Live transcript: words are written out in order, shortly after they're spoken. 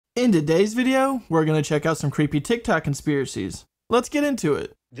In today's video, we're going to check out some creepy TikTok conspiracies. Let's get into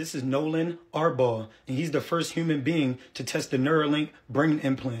it. This is Nolan Arbaugh, and he's the first human being to test the Neuralink brain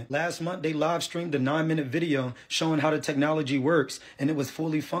implant. Last month, they live streamed a 9-minute video showing how the technology works, and it was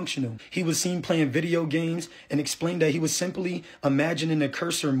fully functional. He was seen playing video games and explained that he was simply imagining the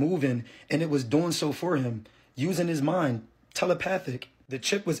cursor moving, and it was doing so for him, using his mind, telepathic. The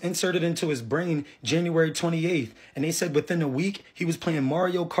chip was inserted into his brain January 28th, and they said within a week, he was playing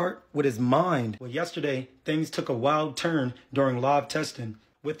Mario Kart with his mind. Well, yesterday, things took a wild turn during live testing.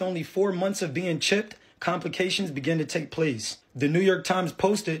 With only 4 months of being chipped, complications began to take place. The New York Times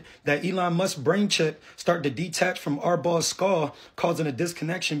posted that Elon Musk's brain chip started to detach from Arbaugh's skull, causing a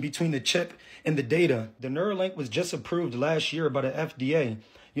disconnection between the chip and the data. The Neuralink was just approved last year by the FDA.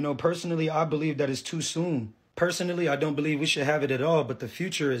 Personally, I believe that it's too soon. Personally, I don't believe we should have it at all, but the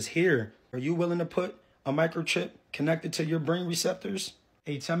future is here. Are you willing to put a microchip connected to your brain receptors?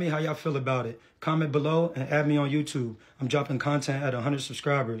 Hey, tell me how y'all feel about it. Comment below and add me on YouTube. I'm dropping content at 100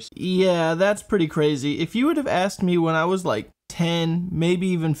 subscribers. Yeah, that's pretty crazy. If you would have asked me when I was like 10, maybe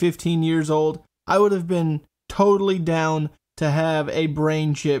even 15 years old, I would have been totally down to have a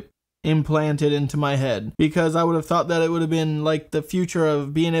brain chip implanted into my head, because I would have thought that it would have been like the future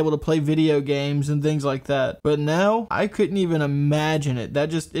of being able to play video games and things like that. But now I couldn't even imagine it.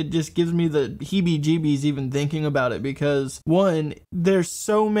 It just gives me the heebie-jeebies even thinking about it, because one, there's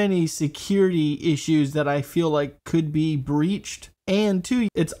so many security issues that I feel like could be breached. And two,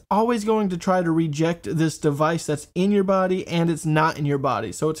 it's always going to try to reject this device that's in your body and it's not in your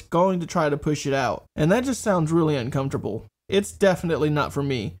body. So it's going to try to push it out. And that just sounds really uncomfortable. It's definitely not for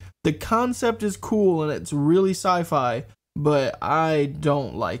me. The concept is cool and it's really sci-fi, but I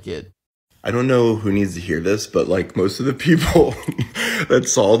don't like it. I don't know who needs to hear this, but like most of the people that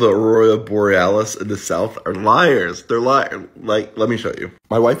saw the Aurora Borealis in the south are liars. They're liars. Like, let me show you.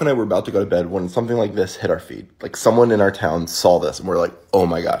 My wife and I were about to go to bed when something like this hit our feed. Like someone in our town saw this and we're like, oh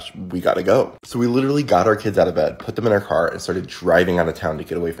my gosh, we gotta go. So we literally got our kids out of bed, put them in our car and started driving out of town to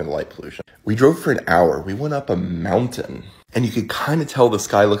get away from the light pollution. We drove for an hour. We went up a mountain. And you could kind of tell the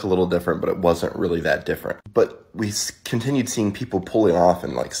sky looked a little different, but it wasn't really that different. But we continued seeing people pulling off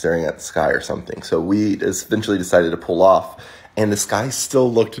and like staring at the sky or something. So we eventually decided to pull off, and the sky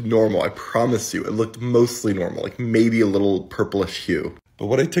still looked normal. I promise you, it looked mostly normal, like maybe a little purplish hue. But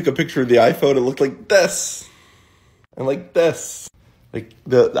when I took a picture of the iPhone, it looked like this. And like this. Like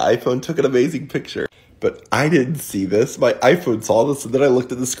the iPhone took an amazing picture. But I didn't see this. My iPhone saw this, and then I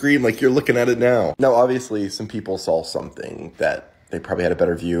looked at the screen like you're looking at it now. Now, obviously, some people saw something that they probably had a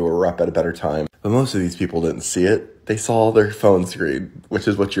better view or were up at a better time. But most of these people didn't see it. They saw their phone screen, which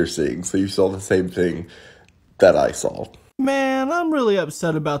is what you're seeing. So you saw the same thing that I saw. Man, I'm really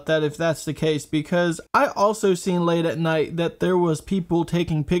upset about that if that's the case, because I also seen late at night that there was people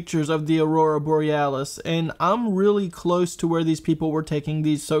taking pictures of the Aurora Borealis, and I'm really close to where these people were taking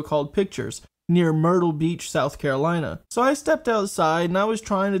these so-called pictures, near Myrtle Beach, South Carolina. So I stepped outside and I was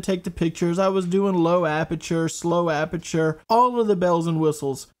trying to take the pictures. I was doing low aperture, slow aperture, all of the bells and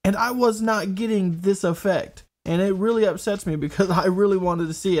whistles, and I was not getting this effect. And it really upsets me because I really wanted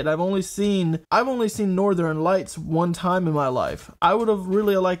to see it. I've only seen Northern Lights one time in my life. I would have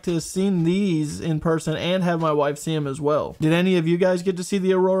really liked to have seen these in person and have my wife see them as well. Did any of you guys get to see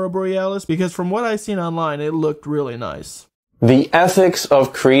the Aurora Borealis? Because from what I seen online, it looked really nice. The ethics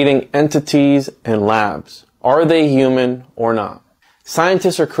of creating entities in labs. Are they human or not?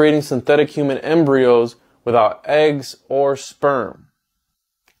 Scientists are creating synthetic human embryos without eggs or sperm.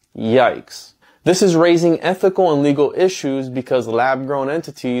 Yikes. This is raising ethical and legal issues because lab-grown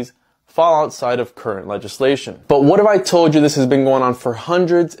entities fall outside of current legislation. But what if I told you this has been going on for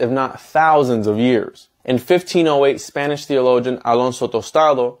hundreds, if not thousands of years? In 1508, Spanish theologian Alonso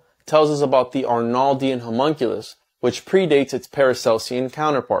Tostado tells us about the Arnaldian homunculus, which predates its Paracelsian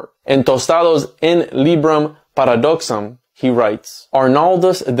counterpart. In Tostado's In Librum Paradoxum, he writes,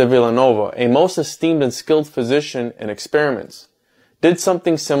 Arnaldus de Villanova, a most esteemed and skilled physician in experiments, did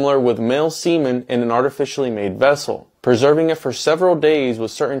something similar with male semen in an artificially made vessel, preserving it for several days with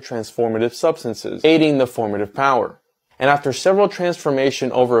certain transformative substances, aiding the formative power. And after several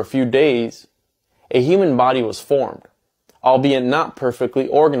transformation over a few days, a human body was formed, albeit not perfectly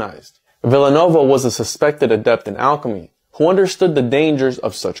organized. Villanova was a suspected adept in alchemy, who understood the dangers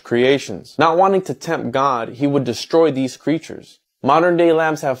of such creations. Not wanting to tempt God, he would destroy these creatures. Modern-day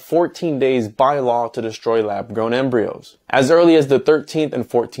labs have 14 days by law to destroy lab-grown embryos. As early as the 13th and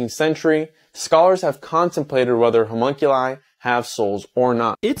 14th century, scholars have contemplated whether homunculi have souls or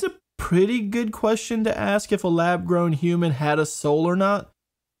not. It's a pretty good question to ask if a lab-grown human had a soul or not,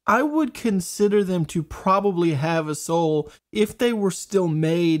 I would consider them to probably have a soul if they were still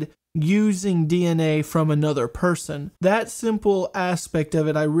made using DNA from another person. That simple aspect of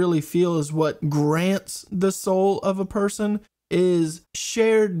it, I really feel, is what grants the soul of a person, is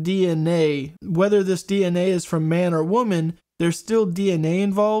shared DNA. Whether this DNA is from man or woman, there's still DNA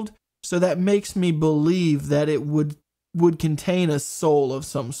involved, so that makes me believe that it would contain a soul of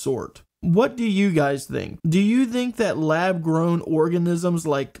some sort. What do you guys think? Do you think that lab-grown organisms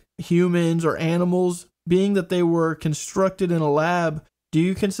like humans or animals, being that they were constructed in a lab, do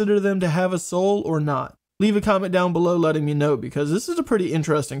you consider them to have a soul or not? Leave a comment down below letting me know, because this is a pretty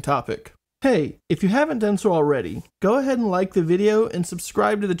interesting topic. Hey, if you haven't done so already, go ahead and like the video and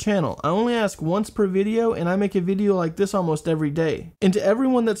subscribe to the channel. I only ask once per video, and I make a video like this almost every day. And to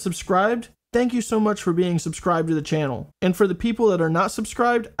everyone that's subscribed, thank you so much for being subscribed to the channel. And for the people that are not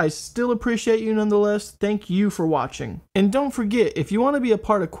subscribed, I still appreciate you nonetheless. Thank you for watching. And don't forget, if you want to be a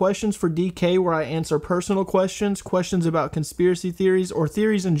part of Questions for DK, where I answer personal questions, questions about conspiracy theories, or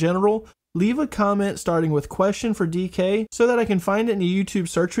theories in general, leave a comment starting with question for DK so that I can find it in the YouTube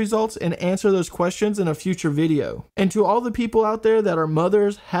search results and answer those questions in a future video. And to all the people out there that are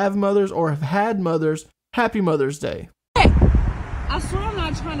mothers, have mothers, or have had mothers, happy Mother's Day. I swear I'm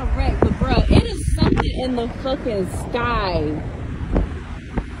not trying to wreck, but bro, it is something in the fucking sky.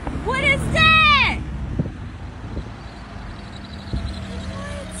 What is that?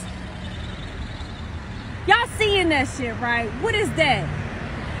 What? Y'all seeing that shit, right? What is that?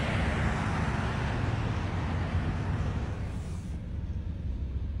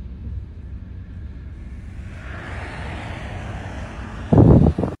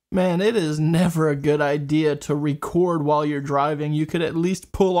 Man, it is never a good idea to record while you're driving. You could at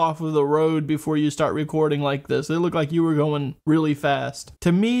least pull off of the road before you start recording like this. It looked like you were going really fast.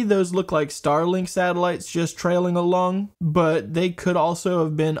 To me, those look like Starlink satellites just trailing along, but they could also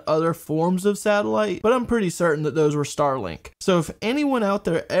have been other forms of satellite, but I'm pretty certain that those were Starlink. So if anyone out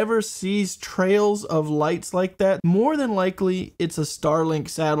there ever sees trails of lights like that, more than likely it's a Starlink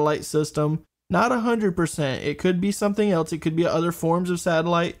satellite system. Not 100%. It could be something else. It could be other forms of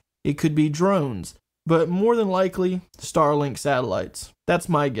satellite. It could be drones. But more than likely, Starlink satellites. That's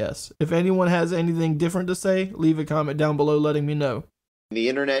my guess. If anyone has anything different to say, leave a comment down below letting me know. The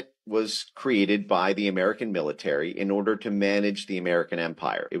internet was created by the American military in order to manage the American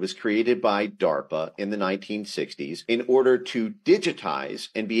empire. It was created by DARPA in the 1960s in order to digitize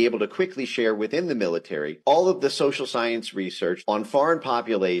and be able to quickly share within the military all of the social science research on foreign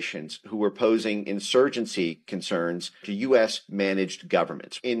populations who were posing insurgency concerns to U.S. managed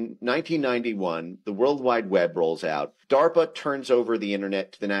governments. In 1991, the World Wide Web rolls out. DARPA turns over the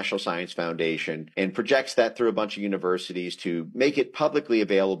internet to the National Science Foundation and projects that through a bunch of universities to make it publicly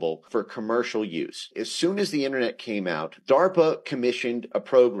available for commercial use. As soon as the internet came out, DARPA commissioned a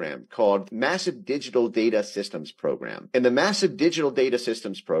program called Massive Digital Data Systems Program. And the Massive Digital Data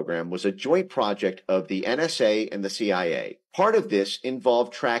Systems Program was a joint project of the NSA and the CIA. Part of this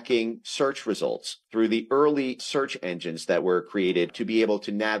involved tracking search results through the early search engines that were created to be able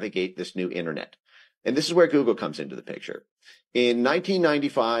to navigate this new internet. And this is where Google comes into the picture. In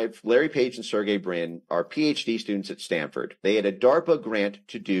 1995, Larry Page and Sergey Brin are PhD students at Stanford. They had a DARPA grant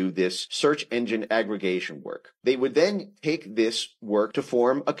to do this search engine aggregation work. They would then take this work to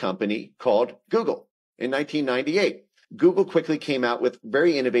form a company called Google. In 1998, Google quickly came out with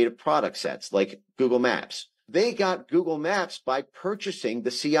very innovative product sets like Google Maps. They got Google Maps by purchasing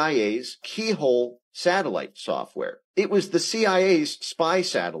the CIA's Keyhole satellite software. It was the CIA's spy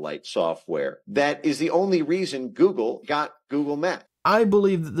satellite software that is the only reason Google got Google Maps. I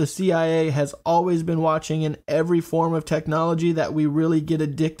believe that the CIA has always been watching in every form of technology that we really get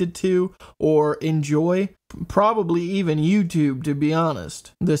addicted to or enjoy. Probably even YouTube, to be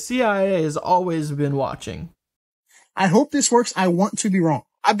honest. The CIA has always been watching. I hope this works. I want to be wrong.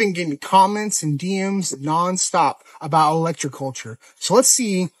 I've been getting comments and DMs nonstop about electroculture. So let's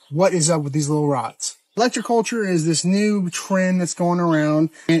see what is up with these little rods. Electroculture is this new trend that's going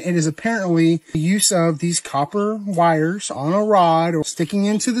around, and it is apparently the use of these copper wires on a rod or sticking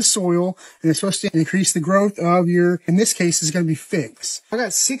into the soil, and it's supposed to increase the growth of your, in this case, is going to be figs. I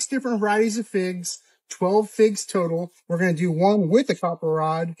got 6 different varieties of figs, 12 figs total. We're going to do one with a copper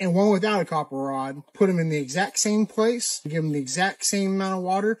rod and one without a copper rod. Put them in the exact same place, give them the exact same amount of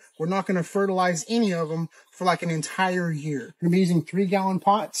water. We're not going to fertilize any of them for like an entire year. We're going to be using 3-gallon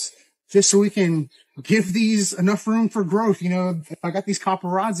pots just so we can give these enough room for growth. You know, if I got these copper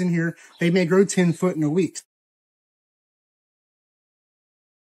rods in here, they may grow 10 foot in a week.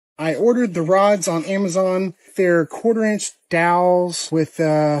 I ordered the rods on Amazon. They're 1/4-inch dowels with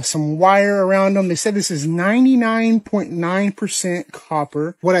some wire around them. They said this is 99.9%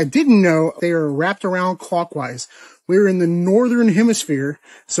 copper. What I didn't know, they are wrapped around clockwise. We're in the northern hemisphere,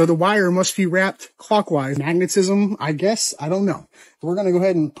 so the wire must be wrapped clockwise. Magnetism, I guess, I don't know. We're going to go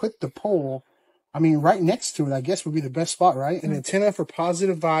ahead and put the pole, right next to it, I guess would be the best spot, right? An antenna for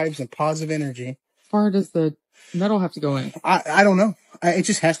positive vibes and positive energy. How far does the metal have to go in? I don't know. It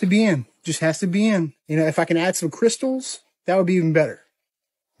just has to be in. Just has to be in. If I can add some crystals, that would be even better.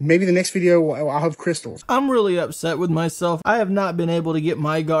 Maybe the next video I'll have crystals. I'm really upset with myself. I have not been able to get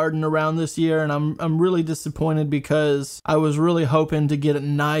my garden around this year, and I'm really disappointed because I was really hoping to get a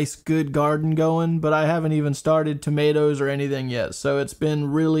nice, good garden going, but I haven't even started tomatoes or anything yet. So it's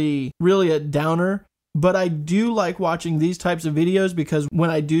been really, really a downer. But I do like watching these types of videos because when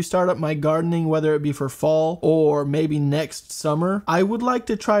I do start up my gardening, whether it be for fall or maybe next summer, I would like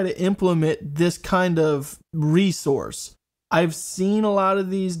to try to implement this kind of resource. I've seen a lot of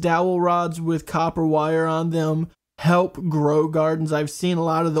these dowel rods with copper wire on them help grow gardens. I've seen a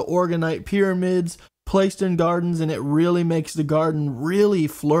lot of the orgonite pyramids placed in gardens, and it really makes the garden really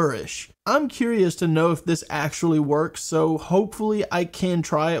flourish. I'm curious to know if this actually works, so hopefully I can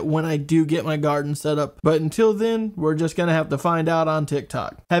try it when I do get my garden set up. But until then, we're just going to have to find out on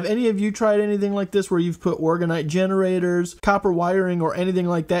TikTok. Have any of you tried anything like this where you've put orgonite generators, copper wiring, or anything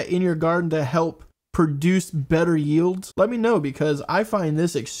like that in your garden to help produce better yields? Let me know because I find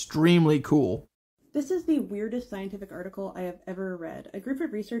this extremely cool. This is the weirdest scientific article I have ever read. A group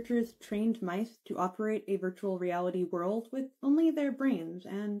of researchers trained mice to operate a virtual reality world with only their brains,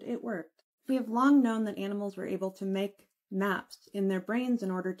 and it worked. We have long known that animals were able to make maps in their brains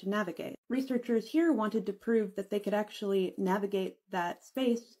in order to navigate. Researchers here wanted to prove that they could actually navigate that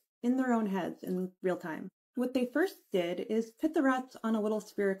space in their own heads in real time. What they first did is put the rats on a little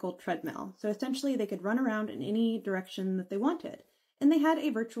spherical treadmill, so essentially they could run around in any direction that they wanted. And they had a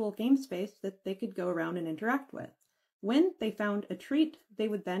virtual game space that they could go around and interact with. When they found a treat, they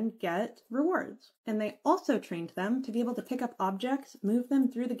would then get rewards. And they also trained them to be able to pick up objects, move them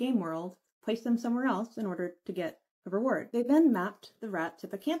through the game world, place them somewhere else in order to get a reward. They then mapped the rat's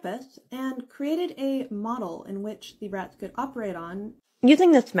hippocampus and created a model in which the rats could operate on.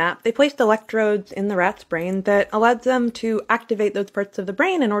 Using this map, they placed electrodes in the rat's brain that allowed them to activate those parts of the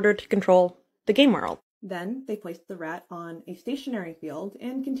brain in order to control the game world. Then they placed the rat on a stationary field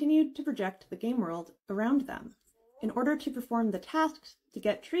and continued to project the game world around them. In order to perform the tasks to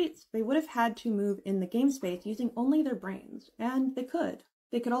get treats, they would have had to move in the game space using only their brains, and they could.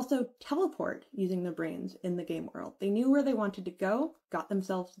 They could also teleport using their brains in the game world. They knew where they wanted to go, got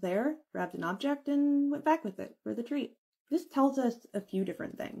themselves there, grabbed an object, and went back with it for the treat. This tells us a few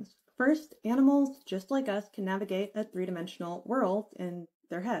different things. First, animals, just like us, can navigate a three-dimensional world in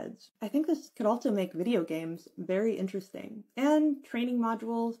their heads. I think this could also make video games very interesting, and training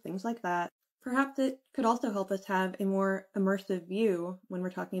modules, things like that. Perhaps it could also help us have a more immersive view when we're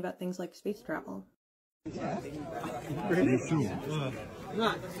talking about things like space travel. Really? Oh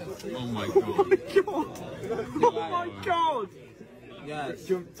my god. Oh my god! Yes. Do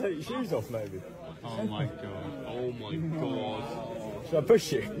you want to take your shoes off maybe? Oh my god. Oh my god. Should I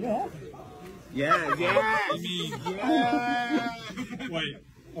push you? Yeah. Yeah, yeah! I mean, yeah! Wait.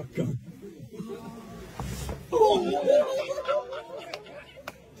 Oh god.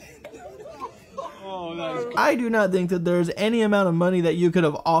 I do not think that there's any amount of money that you could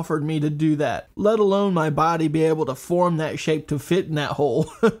have offered me to do that, let alone my body be able to form that shape to fit in that hole.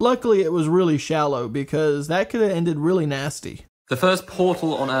 Luckily, it was really shallow because that could have ended really nasty. The first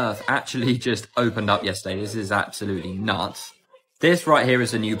portal on Earth actually just opened up yesterday. This is absolutely nuts. This right here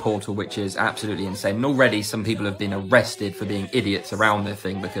is a new portal, which is absolutely insane. And already some people have been arrested for being idiots around this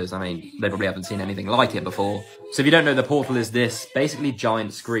thing because, I mean, they probably haven't seen anything like it before. So if you don't know, the portal is this basically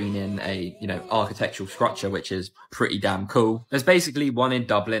giant screen in a, architectural structure, which is pretty damn cool. There's basically one in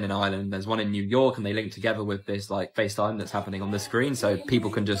Dublin in Ireland. There's one in New York, and they link together with this, FaceTime that's happening on the screen. So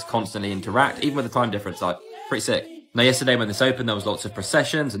people can just constantly interact, even with the time difference. Pretty sick. Now, yesterday when this opened, there was lots of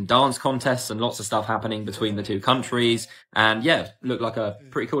processions and dance contests and lots of stuff happening between the two countries. And yeah, looked like a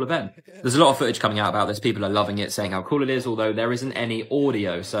pretty cool event. There's a lot of footage coming out about this. People are loving it, saying how cool it is, although there isn't any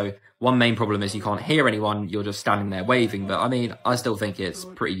audio. So one main problem is you can't hear anyone. You're just standing there waving. But I mean, I still think it's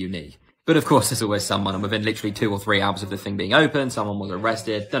pretty unique. But of course, there's always someone, and within literally 2 or 3 hours of the thing being open, someone was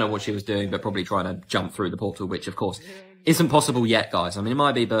arrested. Don't know what she was doing, but probably trying to jump through the portal, which of course isn't possible yet, guys. I mean, it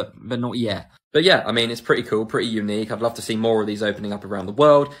might be, but not yet. But yeah, I mean, it's pretty cool, pretty unique. I'd love to see more of these opening up around the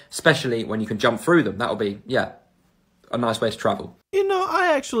world, especially when you can jump through them. That'll be, yeah, a nice way to travel. You know,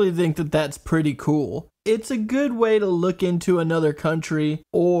 I actually think that that's pretty cool. It's a good way to look into another country,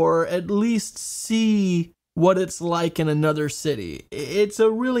 or at least see what it's like in another city. It's a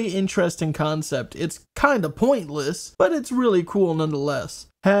really interesting concept. It's kind of pointless, but it's really cool nonetheless.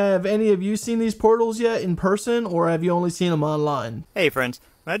 Have any of you seen these portals yet in person, or have you only seen them online? Hey friends,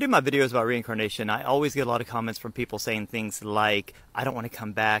 when I do my videos about reincarnation, I always get a lot of comments from people saying things like, I don't want to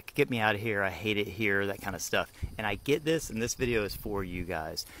come back, get me out of here, I hate it here, that kind of stuff. And I get this, and this video is for you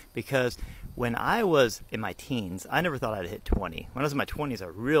guys. Because when I was in my teens, I never thought I'd hit 20. When I was in my 20s, I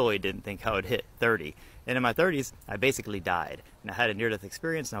really didn't think I would hit 30. And in my 30s, I basically died. And I had a near-death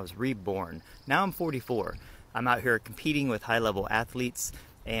experience, and I was reborn. Now I'm 44. I'm out here competing with high-level athletes.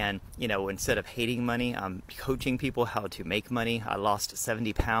 And, you know, instead of hating money, I'm coaching people how to make money. I lost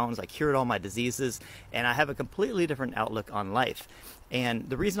 70 pounds. I cured all my diseases. And I have a completely different outlook on life. And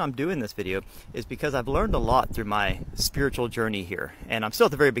the reason I'm doing this video is because I've learned a lot through my spiritual journey here. And I'm still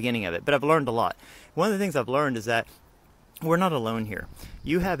at the very beginning of it, but I've learned a lot. One of the things I've learned is that we're not alone here.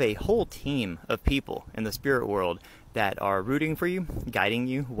 You have a whole team of people in the spirit world that are rooting for you, guiding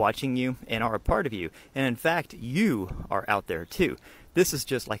you, watching you, and are a part of you. And in fact, you are out there too. This is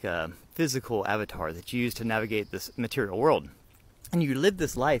just like a physical avatar that you use to navigate this material world. And you live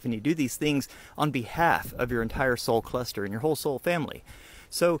this life and you do these things on behalf of your entire soul cluster and your whole soul family.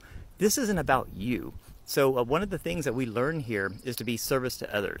 So this isn't about you. So one of the things that we learn here is to be service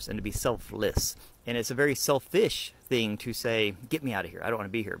to others and to be selfless. And it's a very selfish thing to say, get me out of here, I don't want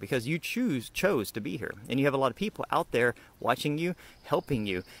to be here, because you chose to be here. And you have a lot of people out there watching you, helping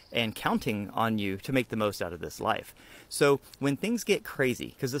you, and counting on you to make the most out of this life. So when things get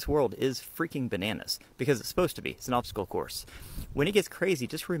crazy, because this world is freaking bananas, because it's supposed to be, it's an obstacle course. When it gets crazy,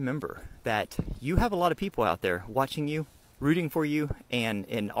 just remember that you have a lot of people out there watching you, rooting for you,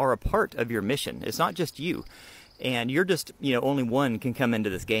 and are a part of your mission. It's not just you. And you're just, you know, only one can come into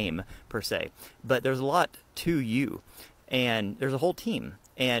this game, per se. But there's a lot to you. And there's a whole team.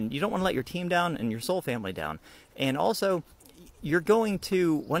 And you don't want to let your team down and your soul family down. And also, you're going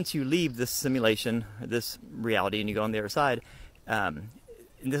to, once you leave this simulation, this reality, and you go on the other side, and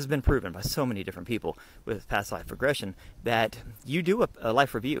this has been proven by so many different people with past life regression, that you do a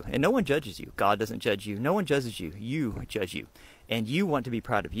life review. And no one judges you. God doesn't judge you. No one judges you. You judge you. And you want to be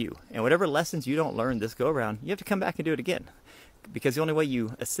proud of you. And whatever lessons you don't learn this go around, you have to come back and do it again. Because the only way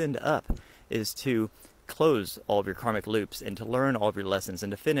you ascend up is to close all of your karmic loops and to learn all of your lessons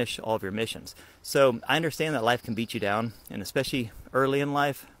and to finish all of your missions. So I understand that life can beat you down, and especially early in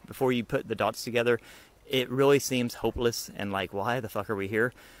life, before you put the dots together, it really seems hopeless and like, why the fuck are we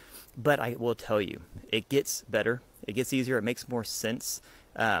here? But I will tell you, it gets better. It gets easier. It makes more sense.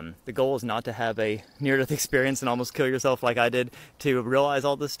 The goal is not to have a near-death experience and almost kill yourself like I did to realize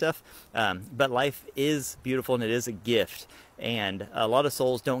all this stuff. But life is beautiful and it is a gift. And a lot of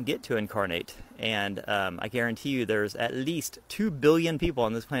souls don't get to incarnate. And I guarantee you there's at least 2 billion people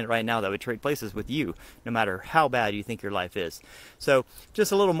on this planet right now that would trade places with you, no matter how bad you think your life is. So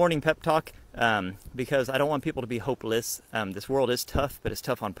just a little morning pep talk, because I don't want people to be hopeless. This world is tough, but it's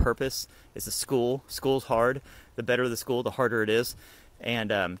tough on purpose. It's a school. School's hard. The better the school, the harder it is.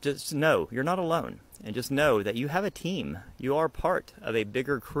 And just know you're not alone. And just know that you have a team. You are part of a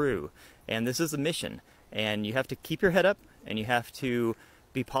bigger crew. And this is a mission. And you have to keep your head up. And you have to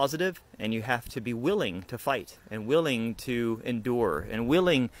be positive, and you have to be willing to fight, and willing to endure, and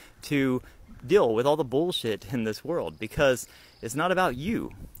willing to deal with all the bullshit in this world, because it's not about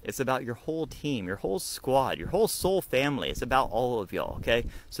you. It's about your whole team, your whole squad, your whole soul family. It's about all of y'all, okay?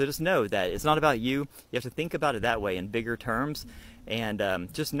 So just know that it's not about you. You have to think about it that way in bigger terms. And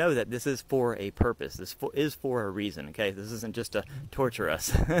just know that this is for a purpose. This is for a reason, okay? This isn't just to torture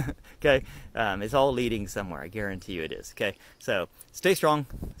us, okay? It's all leading somewhere. I guarantee you it is, okay? So stay strong,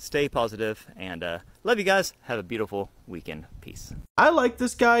 stay positive, and love you guys. Have a beautiful weekend. Peace. I like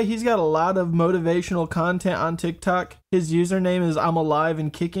this guy. He's got a lot of motivational content on TikTok. His username is I'm Alive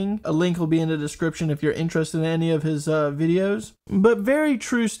and Kicking. A link will be in the description if you're interested in any of his videos. But very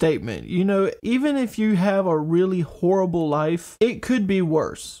true statement. You know, even if you have a really horrible life, it could be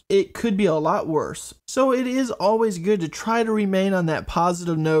worse. It could be a lot worse. So it is always good to try to remain on that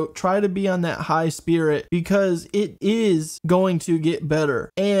positive note, try to be on that high spirit, because it is going to get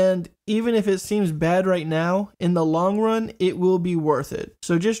better. And even if it seems bad right now, in the long run, it will be worth it.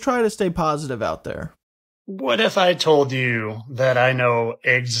 So just try to stay positive out there. What if I told you that I know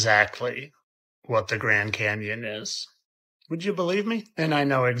exactly what the Grand Canyon is? Would you believe me? And I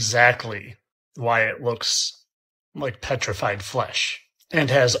know exactly why it looks like petrified flesh and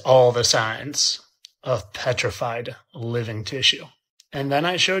has all the signs of petrified living tissue. And then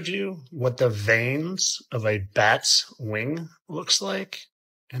I showed you what the veins of a bat's wing looks like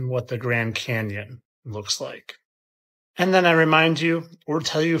and what the Grand Canyon looks like. And then I remind you, or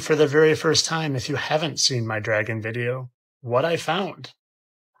tell you for the very first time, if you haven't seen my dragon video, what I found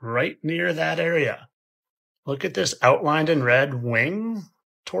right near that area. Look at this outlined in red wing,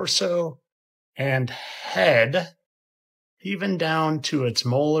 torso, and head, even down to its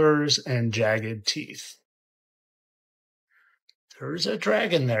molars and jagged teeth. There's a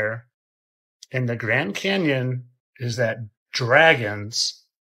dragon there, and the Grand Canyon is that dragon's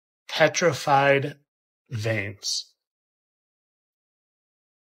petrified veins.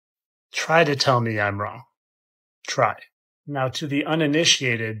 Try to tell me I'm wrong. Try. Now, to the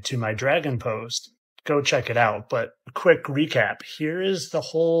uninitiated to my dragon post, go check it out. But a quick recap. Here is the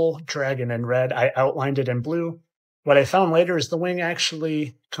whole dragon in red. I outlined it in blue. What I found later is the wing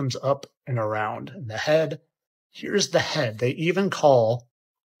actually comes up and around. And the head, here's the head. They even call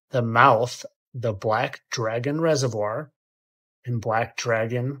the mouth the Black Dragon Reservoir and Black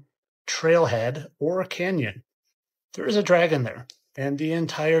Dragon Trailhead or Canyon. There is a dragon there. And the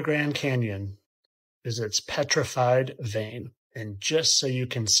entire Grand Canyon is its petrified vein. And just so you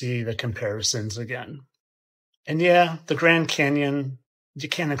can see the comparisons again. And yeah, the Grand Canyon, you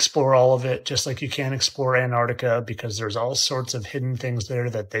can't explore all of it, just like you can't explore Antarctica, because there's all sorts of hidden things there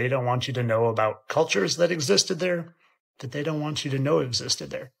that they don't want you to know about, cultures that existed there that they don't want you to know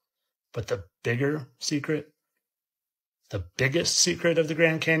existed there. But the bigger secret, the biggest secret of the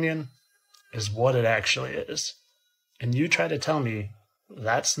Grand Canyon is what it actually is. And you try to tell me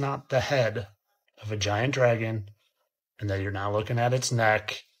that's not the head of a giant dragon, and that you're now looking at its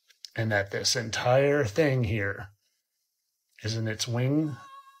neck, and that this entire thing here is in its wing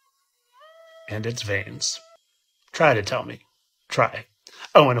and its veins. Try to tell me. Try.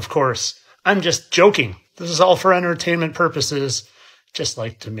 Oh, and of course, I'm just joking. This is all for entertainment purposes. Just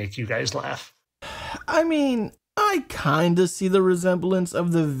like to make you guys laugh. I mean, I kinda see the resemblance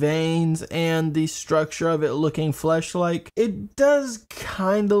of the veins and the structure of it looking flesh-like. It does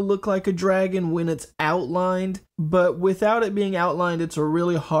kinda look like a dragon when it's outlined, but without it being outlined, it's a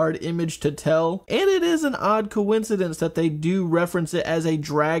really hard image to tell. And it is an odd coincidence that they do reference it as a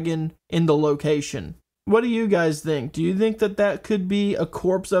dragon in the location. What do you guys think? Do you think that that could be a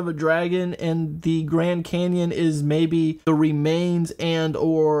corpse of a dragon and the Grand Canyon is maybe the remains and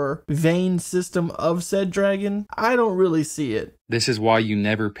or vein system of said dragon? I don't really see it. This is why you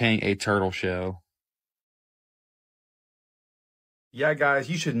never paint a turtle shell. Yeah, guys,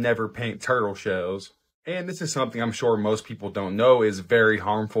 you should never paint turtle shells. And this is something I'm sure most people don't know is very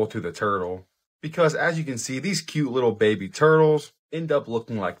harmful to the turtle. Because as you can see, these cute little baby turtles end up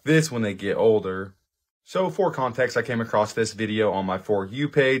looking like this when they get older. So for context, I came across this video on my For You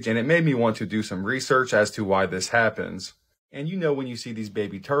page, and it made me want to do some research as to why this happens. And you know when you see these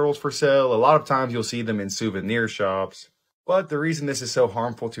baby turtles for sale, a lot of times you'll see them in souvenir shops. But the reason this is so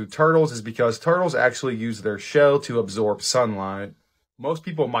harmful to turtles is because turtles actually use their shell to absorb sunlight. Most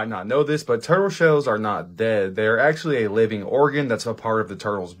people might not know this, but turtle shells are not dead. They are actually a living organ that's a part of the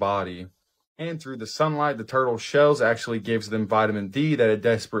turtle's body. And through the sunlight, the turtle's shells actually gives them vitamin D that it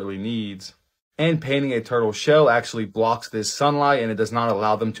desperately needs. And painting a turtle shell actually blocks this sunlight and it does not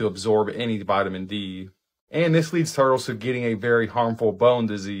allow them to absorb any vitamin D. And this leads turtles to getting a very harmful bone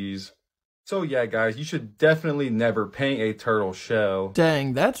disease. So yeah, guys, you should definitely never paint a turtle shell.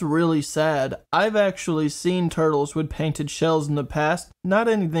 Dang, that's really sad. I've actually seen turtles with painted shells in the past. Not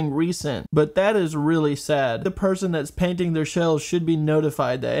anything recent, but that is really sad. The person that's painting their shells should be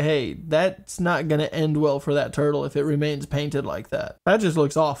notified that, hey, that's not going to end well for that turtle if it remains painted like that. That just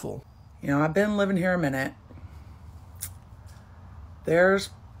looks awful. You know, I've been living here a minute. There's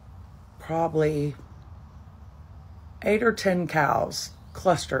probably 8 or 10 cows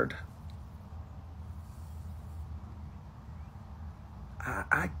clustered.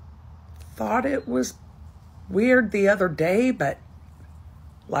 I thought it was weird the other day, but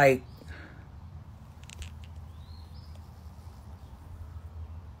like,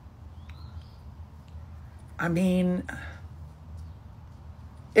 I mean,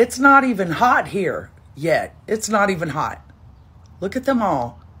 it's not even hot here yet. It's not even hot. Look at them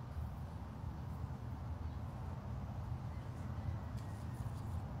all.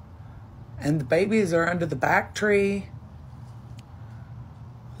 And the babies are under the back tree.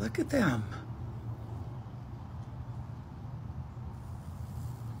 Look at them.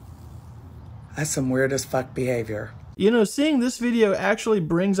 That's some weird as fuck behavior. You know, seeing this video actually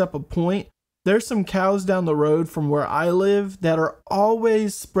brings up a point. There's some cows down the road from where I live that are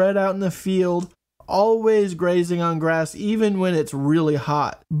always spread out in the field, always grazing on grass, even when it's really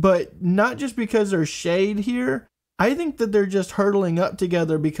hot. But not just because there's shade here. I think that they're just hurtling up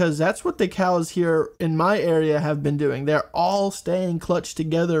together because that's what the cows here in my area have been doing. They're all staying clutched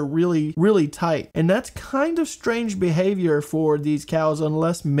together really, really tight. And that's kind of strange behavior for these cows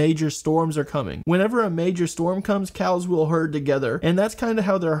unless major storms are coming. Whenever a major storm comes, cows will herd together. And that's kind of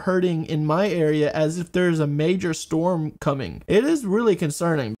how they're herding in my area, as if there's a major storm coming. It is really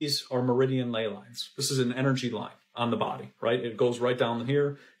concerning. These are meridian ley lines. This is an energy line on the body, right? It goes right down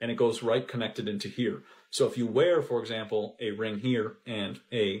here and it goes right connected into here. So if you wear, for example, a ring here and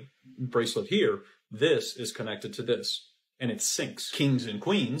a bracelet here, this is connected to this and it syncs. Kings and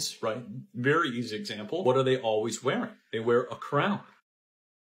queens, right? Very easy example. What are they always wearing? They wear a crown.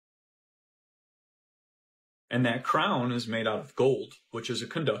 And that crown is made out of gold, which is a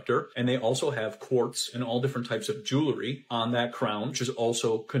conductor. And they also have quartz and all different types of jewelry on that crown, which is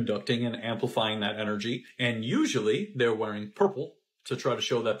also conducting and amplifying that energy. And usually they're wearing purple to try to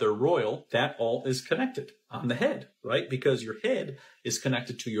show that they're royal. That all is connected on the head, right? Because your head is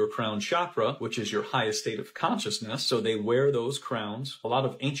connected to your crown chakra, which is your highest state of consciousness. So they wear those crowns. A lot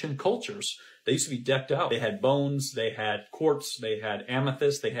of ancient cultures, they used to be decked out. They had bones, they had quartz, they had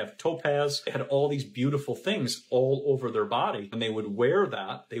amethyst, they have topaz. They had all these beautiful things all over their body. When they would wear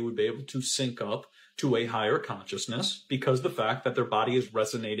that, they would be able to sync up to a higher consciousness because the fact that their body is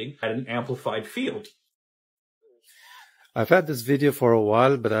resonating at an amplified field. I've had this video for a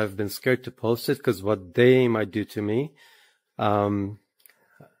while, but I've been scared to post it because what they might do to me. I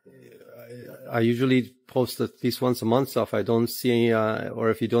usually post at least once a month, so if I don't see, or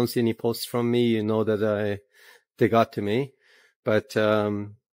if you don't see any posts from me, you know that they got to me. But I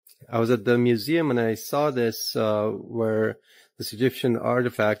was at the museum and I saw this, where this Egyptian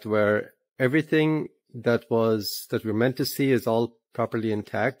artifact where everything that we're meant to see is all properly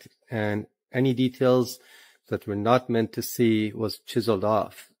intact, and any details that we're not meant to see was chiseled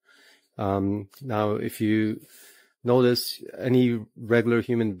off. Now, if you notice any regular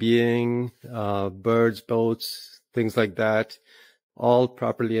human being, birds, boats, things like that, all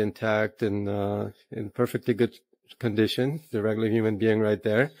properly intact and in perfectly good condition, the regular human being right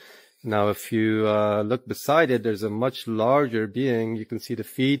there. Now, if you look beside it, there's a much larger being. You can see the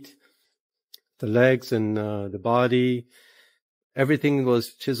feet, the legs, and the body. Everything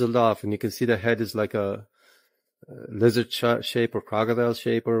was chiseled off, and you can see the head is like a lizard shape or crocodile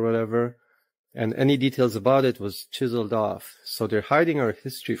shape or whatever, and any details about it was chiseled off. So they're hiding our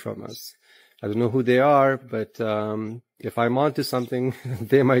history from us. I don't know who they are, but if I'm onto something,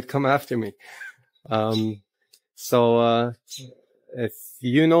 they might come after me. So if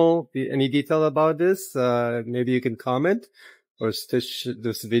you know any detail about this, maybe you can comment or stitch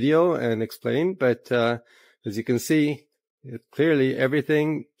this video and explain. But as you can see, clearly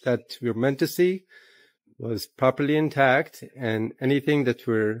everything that we're meant to see was properly intact, and anything that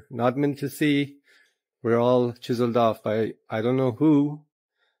we're not meant to see, we're all chiseled off by I don't know who.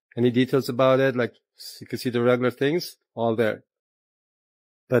 Any details about it, like you can see the regular things, all there.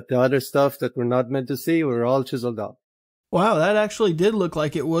 But the other stuff that we're not meant to see, we're all chiseled off. Wow, that actually did look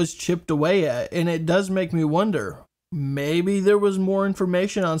like it was chipped away at, and it does make me wonder, maybe there was more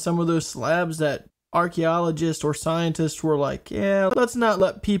information on some of those slabs that archaeologists or scientists were like, yeah, let's not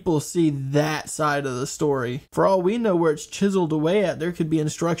let people see that side of the story. For all we know, where it's chiseled away at, there could be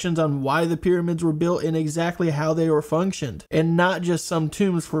instructions on why the pyramids were built and exactly how they were functioned, and not just some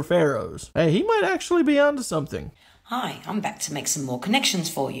tombs for pharaohs. Hey, he might actually be onto something. Hi, I'm back to make some more connections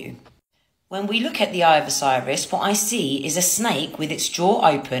for you. When we look at the Eye of Osiris, what I see is a snake with its jaw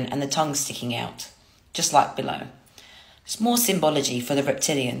open and the tongue sticking out, just like below. It's more symbology for the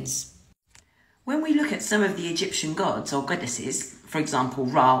reptilians. When we look at some of the Egyptian gods or goddesses, for example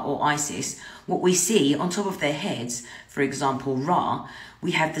Ra or Isis, what we see on top of their heads, for example Ra,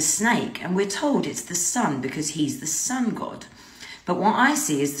 we have the snake, and we're told it's the sun because he's the sun god. But what I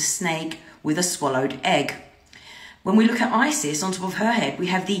see is the snake with a swallowed egg. When we look at Isis, on top of her head, we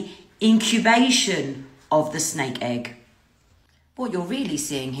have the incubation of the snake egg. What you're really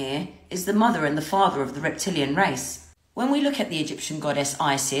seeing here is the mother and the father of the reptilian race. When we look at the Egyptian goddess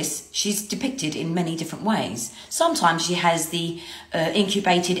Isis, she's depicted in many different ways. Sometimes she has the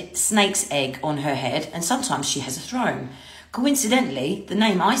incubated snake's egg on her head, and sometimes she has a throne. Coincidentally, the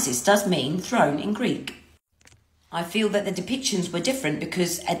name Isis does mean throne in Greek. I feel that the depictions were different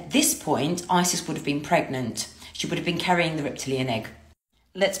because at this point, Isis would have been pregnant. She would have been carrying the reptilian egg.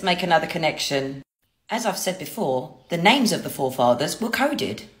 Let's make another connection. As I've said before, the names of the forefathers were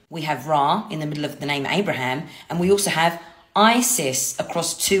coded. We have Ra in the middle of the name Abraham, and we also have Isis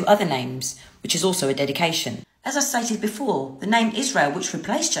across two other names, which is also a dedication. As I stated before, the name Israel, which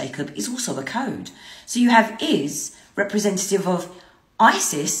replaced Jacob, is also a code. So you have Is, representative of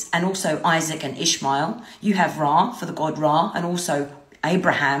Isis and also Isaac and Ishmael. You have Ra for the god Ra and also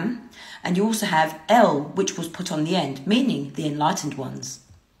Abraham. And you also have El, which was put on the end, meaning the enlightened ones.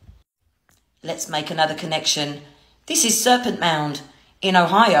 Let's make another connection. This is Serpent Mound in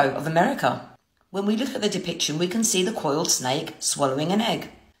Ohio of America. When we look at the depiction, we can see the coiled snake swallowing an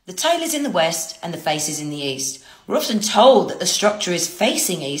egg. The tail is in the west and the face is in the east. We're often told that the structure is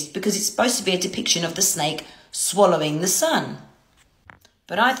facing east because it's supposed to be a depiction of the snake swallowing the sun.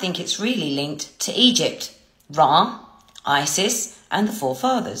 But I think it's really linked to Egypt, Ra, Isis, and the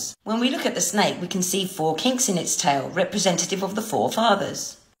forefathers. When we look at the snake, we can see 4 kinks in its tail, representative of the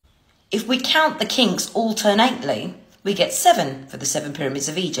forefathers. If we count the kinks alternately, we get 7 for the 7 pyramids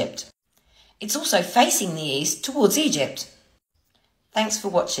of Egypt. It's also facing the east towards Egypt. Thanks for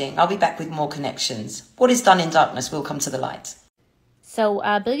watching. I'll be back with more connections. What is done in darkness will come to the light. So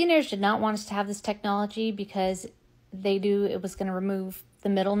billionaires did not want us to have this technology because they knew it was going to remove the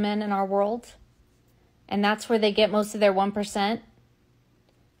middlemen in our world. And that's where they get most of their 1%.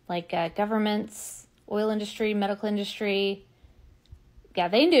 Like governments, oil industry, medical industry. Yeah,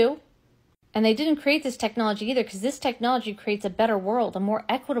 they knew. And they didn't create this technology either because this technology creates a better world, a more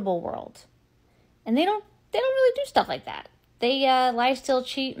equitable world. And they don't really do stuff like that. They lie, steal,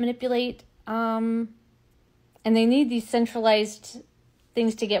 cheat, manipulate, and they need these centralized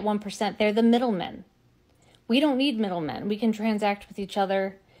things to get 1%. They're the middlemen. We don't need middlemen. We can transact with each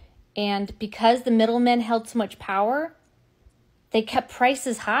other. And because the middlemen held so much power, they kept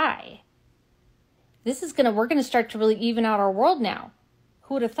prices high. We're gonna start to really even out our world now.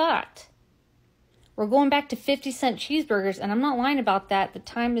 Who would have thought? We're going back to 50-cent cheeseburgers, and I'm not lying about that. The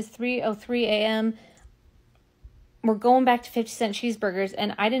time is 3:03 a.m. We're going back to 50-cent cheeseburgers,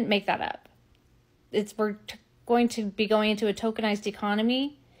 and I didn't make that up. We're going to be going into a tokenized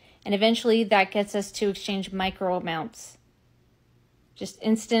economy, and eventually that gets us to exchange micro amounts. Just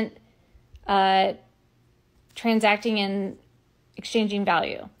instant transacting and exchanging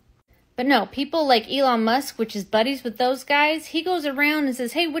value. But no, people like Elon Musk, which is buddies with those guys, he goes around and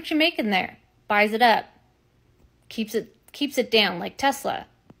says, hey, what you making there? Buys it up. Keeps it down, like Tesla.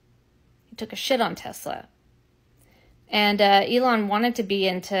 He took a shit on Tesla. And Elon wanted to be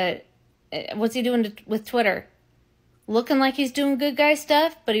into, what's he doing with Twitter? Looking like he's doing good guy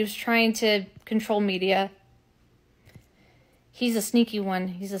stuff, but he was trying to control media. He's a sneaky one.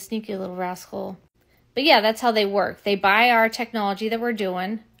 He's a sneaky little rascal. But yeah, that's how they work. They buy our technology that we're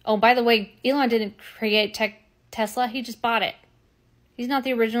doing. Oh, by the way, Elon didn't create Tesla. He just bought it. He's not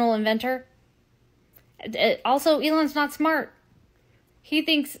the original inventor. Also, Elon's not smart. He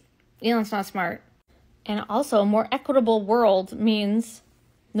thinks Elon's not smart. And also, a more equitable world means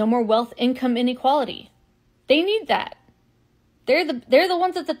no more wealth income inequality. They need that. They're the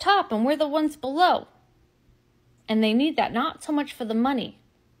ones at the top and we're the ones below. And they need that not so much for the money.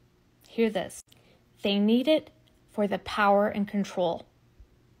 Hear this. They need it for the power and control.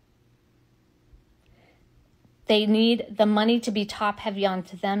 They need the money to be top heavy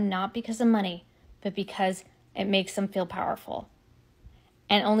onto them, not because of money, but because it makes them feel powerful.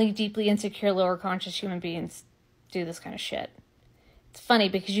 And only deeply insecure, lower conscious human beings do this kind of shit. It's funny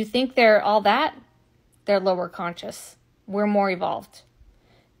because you think they're all that, they're lower conscious. We're more evolved.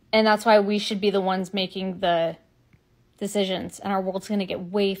 And that's why we should be the ones making the decisions, and our world's going to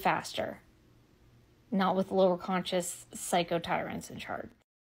get way faster. Not with lower conscious psycho tyrants in charge.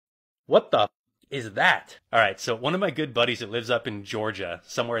 What the is that? All right, so one of my good buddies that lives up in Georgia,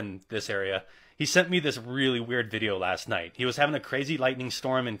 somewhere in this area, he sent me this really weird video last night. He was having a crazy lightning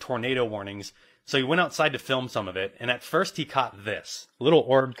storm and tornado warnings, so he went outside to film some of it, and at first he caught this. A little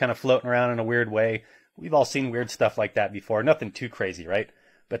orb kind of floating around in a weird way. We've all seen weird stuff like that before. Nothing too crazy, right?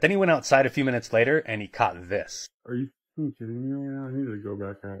 But then he went outside a few minutes later, and he caught this. Are you kidding me right now? I need to go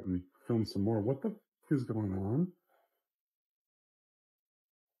back out and film some more. What the f*** is going on?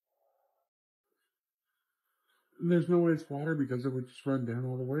 There's no way it's water because it would just run down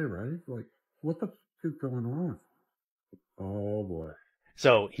all the way, right? Like, what the f*** is going on? Oh, boy.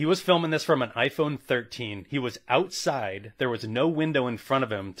 So he was filming this from an iPhone 13. He was outside. There was no window in front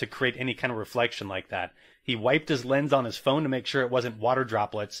of him to create any kind of reflection like that. He wiped his lens on his phone to make sure it wasn't water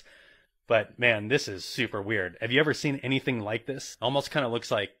droplets. But man, this is super weird. Have you ever seen anything like this? Almost kind of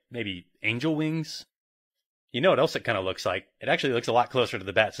looks like maybe angel wings. You know what else it kind of looks like? It actually looks a lot closer to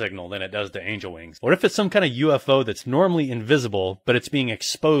the bat signal than it does to angel wings. Or if it's some kind of UFO that's normally invisible, but it's being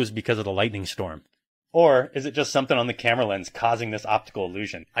exposed because of the lightning storm. Or is it just something on the camera lens causing this optical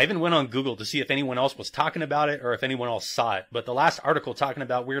illusion? I even went on Google to see if anyone else was talking about it or if anyone else saw it. But the last article talking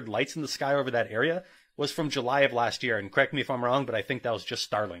about weird lights in the sky over that area was from July of last year, and correct me if I'm wrong, but I think that was just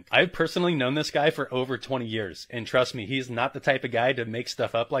Starlink. I've personally known this guy for over 20 years, and trust me, he's not the type of guy to make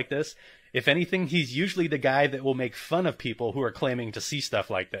stuff up like this. If anything, he's usually the guy that will make fun of people who are claiming to see stuff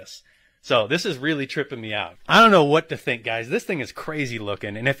like this. So this is really tripping me out. I don't know what to think, guys. This thing is crazy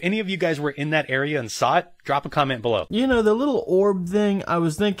looking. And if any of you guys were in that area and saw it, drop a comment below. You know, the little orb thing, I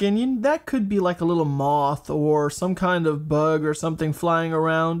was thinking, that could be like a little moth or some kind of bug or something flying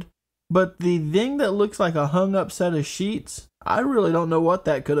around. But the thing that looks like a hung up set of sheets, I really don't know what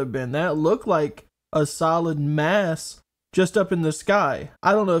that could have been. That looked like a solid mass just up in the sky.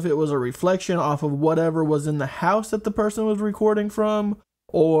 I don't know if it was a reflection off of whatever was in the house that the person was recording from,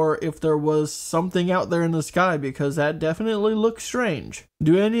 or if there was something out there in the sky, because that definitely looks strange.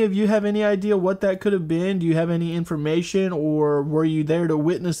 Do any of you have any idea what that could have been? Do you have any information, or were you there to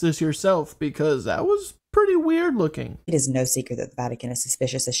witness this yourself? Because that was pretty weird looking. It is no secret that the Vatican is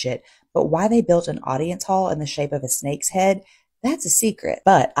suspicious as shit, but why they built an audience hall in the shape of a snake's head, that's a secret.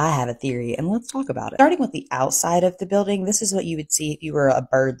 But I have a theory, and let's talk about it. Starting with the outside of the building, this is what you would see if you were a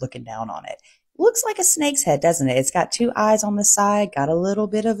bird looking down on it. Looks like a snake's head, doesn't it? It's got two eyes on the side, got a little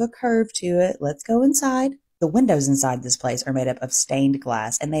bit of a curve to it. Let's go inside. The windows inside this place are made up of stained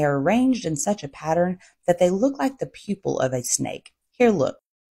glass, and they are arranged in such a pattern that they look like the pupil of a snake. Here, look.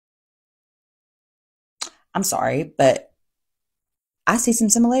 I'm sorry, but I see some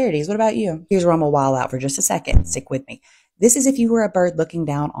similarities. What about you? Here's where I'm gonna wild out for just a second. Stick with me. This is if you were a bird looking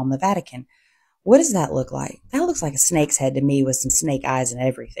down on the Vatican. What does that look like? That looks like a snake's head to me with some snake eyes and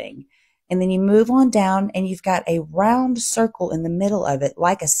everything. And then you move on down and you've got a round circle in the middle of it,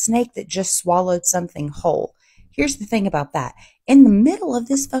 like a snake that just swallowed something whole. Here's the thing about that. In the middle of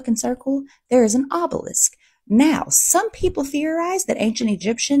this fucking circle, there is an obelisk. Now, some people theorize that ancient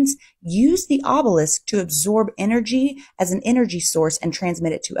Egyptians used the obelisk to absorb energy as an energy source and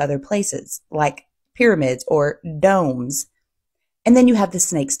transmit it to other places, like pyramids or domes. And then you have the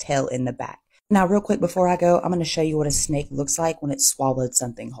snake's tail in the back. Now, real quick before I go, I'm going to show you what a snake looks like when it swallowed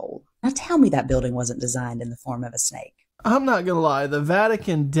something whole. Now, tell me that building wasn't designed in the form of a snake. I'm not going to lie, the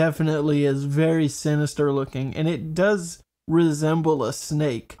Vatican definitely is very sinister looking, and it does resemble a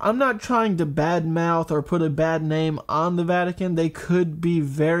snake. I'm not trying to badmouth or put a bad name on the Vatican. They could be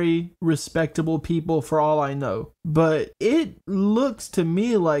very respectable people for all I know. But it looks to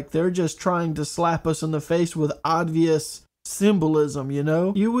me like they're just trying to slap us in the face with obvious symbolism, you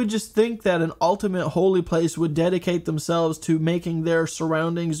know? You would just think that an ultimate holy place would dedicate themselves to making their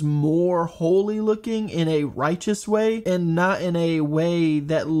surroundings more holy looking in a righteous way and not in a way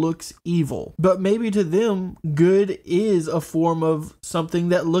that looks evil. But maybe to them, good is a form of something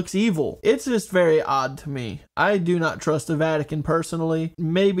that looks evil. It's just very odd to me. I do not trust the Vatican personally.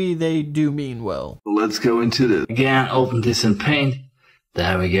 Maybe they do mean well. Let's go into this. Again, open this in Paint.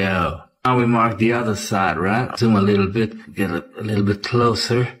 There we go. Now we mark the other side, right? Zoom a little bit, get a little bit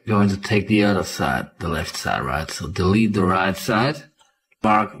closer. Going to take the other side, the left side, right? So delete the right side,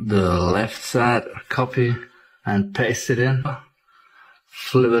 mark the left side, copy and paste it in.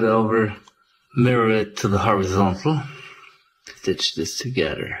 Flip it over, mirror it to the horizontal. Stitch this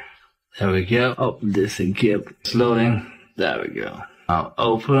together. There we go. Open this again. It's loading. There we go. Now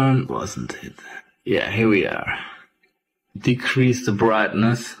open, wasn't it? Yeah, here we are. Decrease the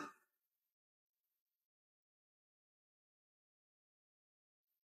brightness.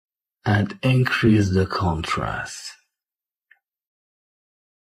 And increase the contrast.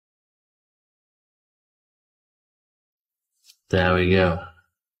 There we go.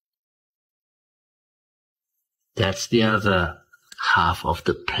 That's the other half of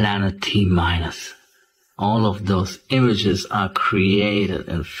the planet T minus. All of those images are created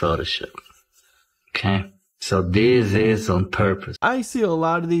in Photoshop. Okay? So this is on purpose. I see a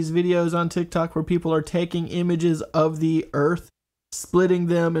lot of these videos on TikTok where people are taking images of the Earth, splitting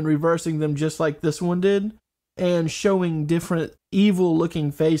them and reversing them just like this one did, and showing different evil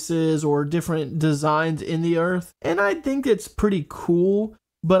looking faces or different designs in the Earth. And I think it's pretty cool,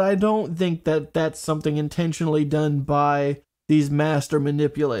 but I don't think that that's something intentionally done by these master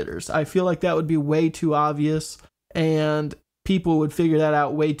manipulators. I feel like that would be way too obvious and people would figure that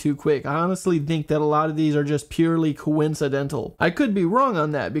out way too quick. I honestly think that a lot of these are just purely coincidental. I could be wrong on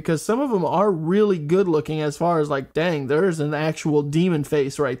that because some of them are really good looking as far as like, dang, there's an actual demon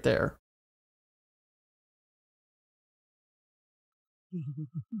face right there.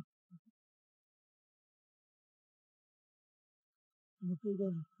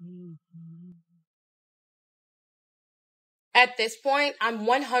 At this point, I'm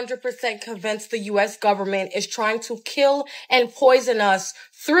 100% convinced the U.S. government is trying to kill and poison us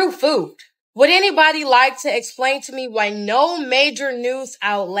through food. Would anybody like to explain to me why no major news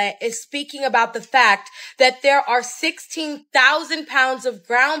outlet is speaking about the fact that there are 16,000 pounds of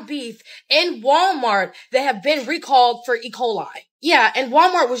ground beef in Walmart that have been recalled for E. coli? Yeah, and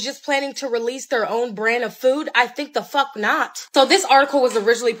Walmart was just planning to release their own brand of food. I think the fuck not. So this article was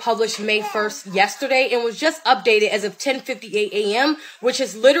originally published May 1st yesterday and was just updated as of 10:58 a.m., which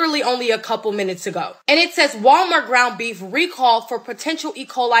is literally only a couple minutes ago. And it says Walmart ground beef recalled for potential E.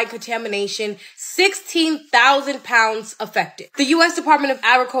 coli contamination, 16,000 pounds affected. The U.S. Department of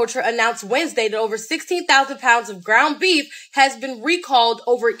Agriculture announced Wednesday that over 16,000 pounds of ground beef has been recalled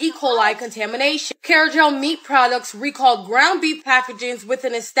over E. coli contamination. Cargill Meat Products recalled ground beef packages with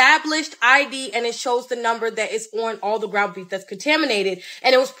an established ID, and it shows the number that is on all the ground beef that's contaminated.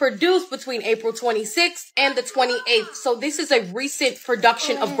 And it was produced between April 26th and the 28th. So this is a recent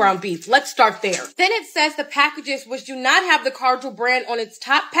production of ground beef. Let's start there. Then it says the packages which do not have the Cargill brand on its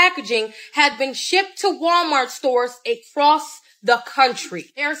top packaging had been shipped to Walmart stores across the country.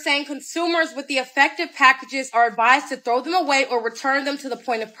 They're saying consumers with the affected packages are advised to throw them away or return them to the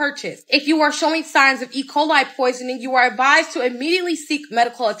point of purchase. If you are showing signs of E. coli poisoning, you are advised to immediately seek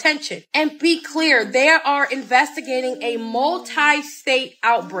medical attention. And be clear, they are investigating a multi-state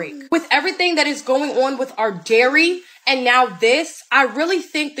outbreak. With everything that is going on with our dairy and now this, I really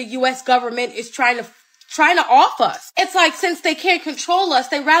think the U.S. government is trying to off us. It's like, since they can't control us,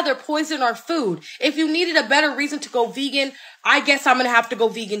 they rather poison our food. If you needed a better reason to go vegan, I guess I'm gonna have to go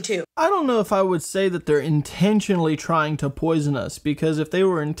vegan too. I don't know if I would say that they're intentionally trying to poison us, because if they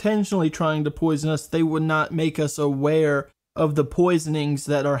were intentionally trying to poison us, they would not make us aware of the poisonings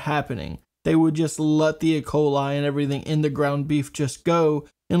that are happening. They would just let the E. coli and everything in the ground beef just go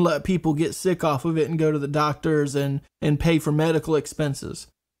and let people get sick off of it and go to the doctors and pay for medical expenses.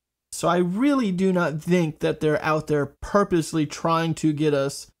 So I really do not think that they're out there purposely trying to get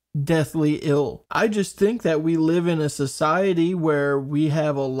us deathly ill. I just think that we live in a society where we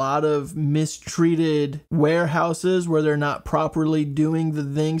have a lot of mistreated warehouses where they're not properly doing the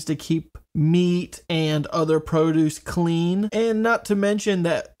things to keep meat and other produce clean. And not to mention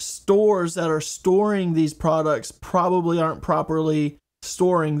that stores that are storing these products probably aren't properly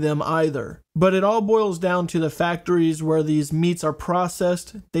storing them either. But it all boils down to the factories where these meats are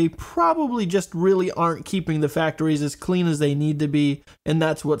processed. They probably just really aren't keeping the factories as clean as they need to be, and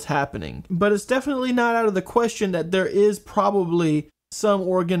that's what's happening. But it's definitely not out of the question that there is probably some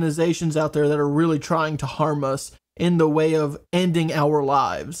organizations out there that are really trying to harm us in the way of ending our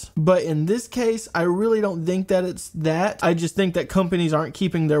lives. But in this case, I really don't think that it's that. I just think that companies aren't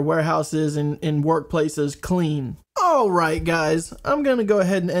keeping their warehouses and workplaces clean. Alright guys, I'm gonna go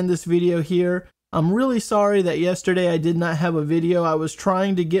ahead and end this video here. I'm really sorry that yesterday I did not have a video. I was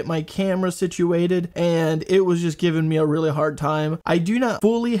trying to get my camera situated and it was just giving me a really hard time. I do not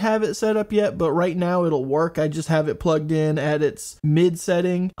fully have it set up yet, but right now it'll work. I just have it plugged in at its mid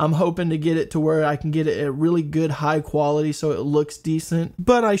setting. I'm hoping to get it to where I can get it at really good high quality so it looks decent.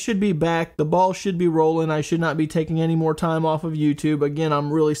 But I should be back. The ball should be rolling. I should not be taking any more time off of YouTube. Again, I'm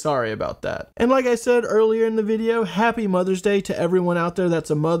really sorry about that. And like I said earlier in the video, happy Mother's Day to everyone out there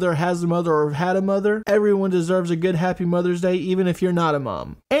that's a mother, has a mother, or had a mother. Everyone deserves a good happy Mother's Day, even if you're not a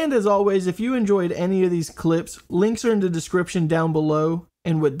mom. And as always, if you enjoyed any of these clips, links are in the description down below.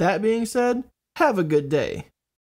 And with that being said, have a good day.